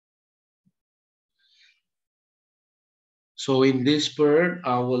So in this part,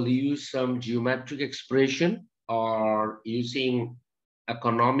 I will use some geometric expression or using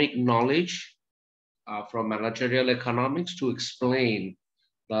economic knowledge from managerial economics to explain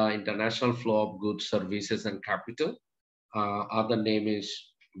the international flow of goods, services, and capital. Other name is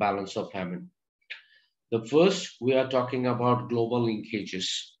balance of payment. The first, we are talking about global linkages.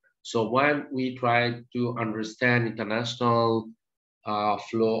 So when we try to understand international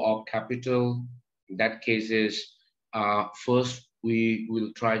flow of capital, in that case is first we will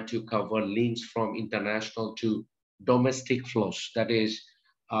try to cover links from international to domestic flows, that is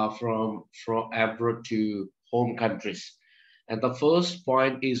from abroad to home countries. And the first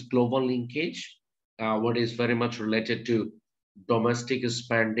point is global linkage, what is very much related to domestic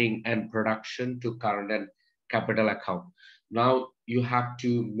spending and production to current and capital account. Now you have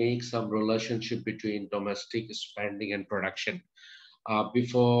to make some relationship between domestic spending and production.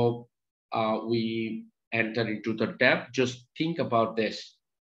 Before we enter into the depth, just think about this.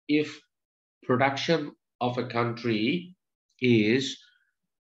 If production of a country is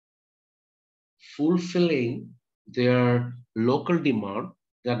fulfilling their local demand,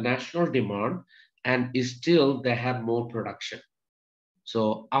 their national demand, and still they have more production.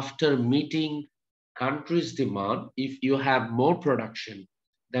 So after meeting country's demand, if you have more production,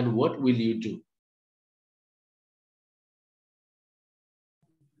 then what will you do?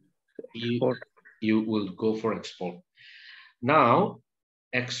 You will go for export. Now,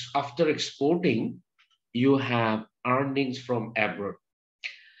 after exporting, you have earnings from abroad.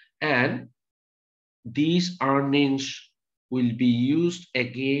 And these earnings will be used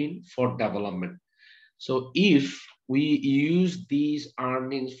again for development. So if we use these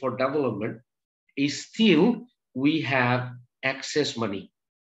earnings for development, still we have excess money.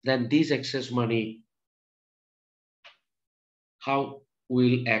 Then this excess money, how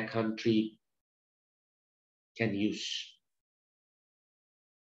will a country can use?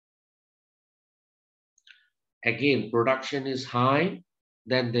 Again, production is high,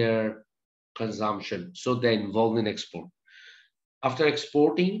 then their consumption. So they're involved in export. After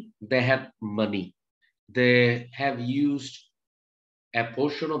exporting, they have money. They have used a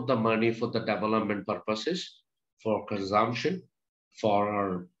portion of the money for the development purposes, for consumption,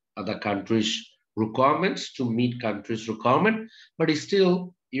 for other countries' requirements, to meet countries' requirement, but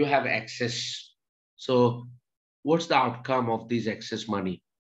still you have excess. So what's the outcome of this excess money?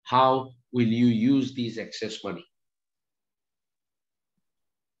 How will you use this excess money?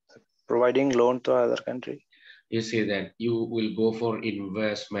 Providing loan to other country. You see that you will go for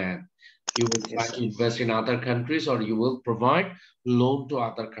investment. You will try to invest in other countries, or you will provide loan to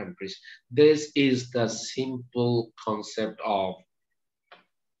other countries. This is the simple concept of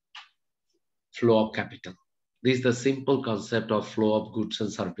flow of capital. This is the simple concept of flow of goods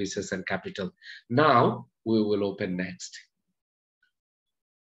and services and capital. Now we will open next.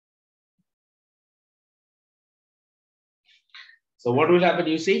 So what will happen,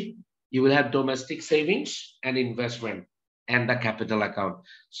 you see? You will have domestic savings and investment and the capital account.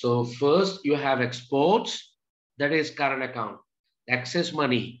 So first you have exports, that is current account. Excess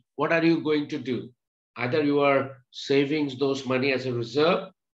money, what are you going to do? Either you are saving those money as a reserve,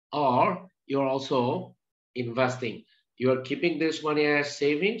 or you're also investing. You are keeping this money as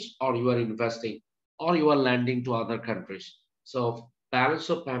savings, or you are investing, or you are lending to other countries. So balance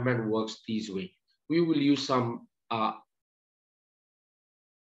of payment works this way. We will use some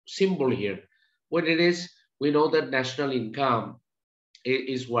symbol here. What it is, we know that national income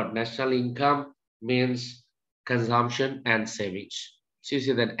is what? National income means consumption and savings. So you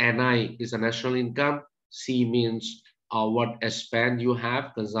see that NI is a national income. C means what a spend you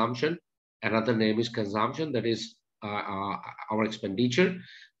have, consumption. Another name is consumption, that is our expenditure.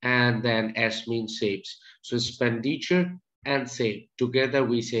 And then S means saves. So expenditure and save, together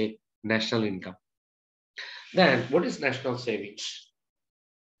we say national income. Then what is national savings?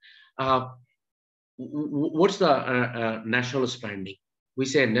 What's the national spending? We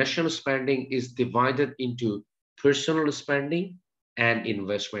say national spending is divided into personal spending and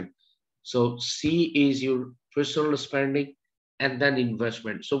investment. So C is your personal spending and then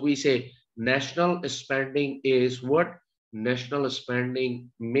investment. So we say national spending is what? National spending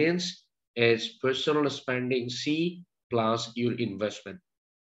means is personal spending C plus your investment.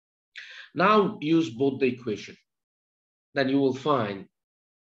 Now use both the equation. Then you will find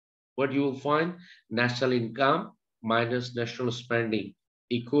what you will find: national income minus national spending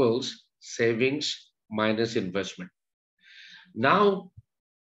equals savings minus investment. Now,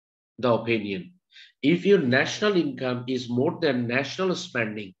 the opinion. If your national income is more than national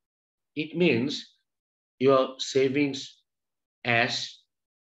spending, it means your savings S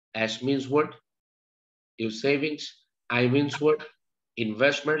means what? Your savings I means what?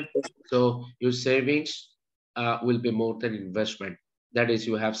 Investment. So your savings will be more than investment. That is,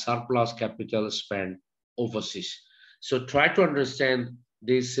 you have surplus capital spent overseas. So try to understand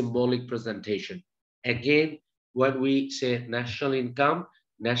this symbolic presentation. Again, when we say national income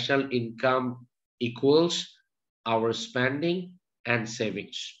equals our spending and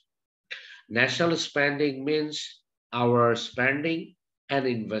savings. National spending means our spending and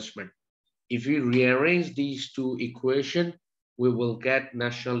investment. If we rearrange these two equations, we will get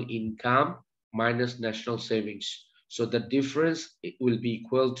national income minus national savings. So the difference will be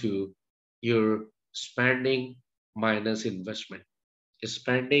equal to your spending minus investment.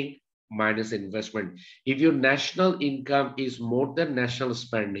 Spending minus investment. If your national income is more than national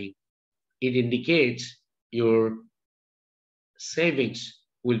spending, it indicates your savings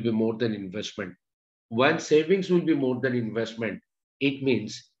will be more than investment. When savings will be more than investment, it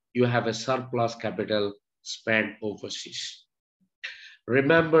means you have a surplus capital spent overseas.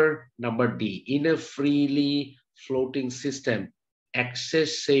 Remember number D, in a freely floating system,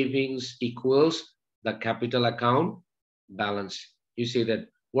 excess savings equals the capital account balance. You see that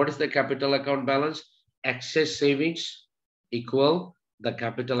what is the capital account balance? Excess savings equal the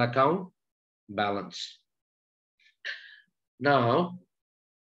capital account balance. Now,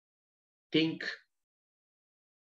 think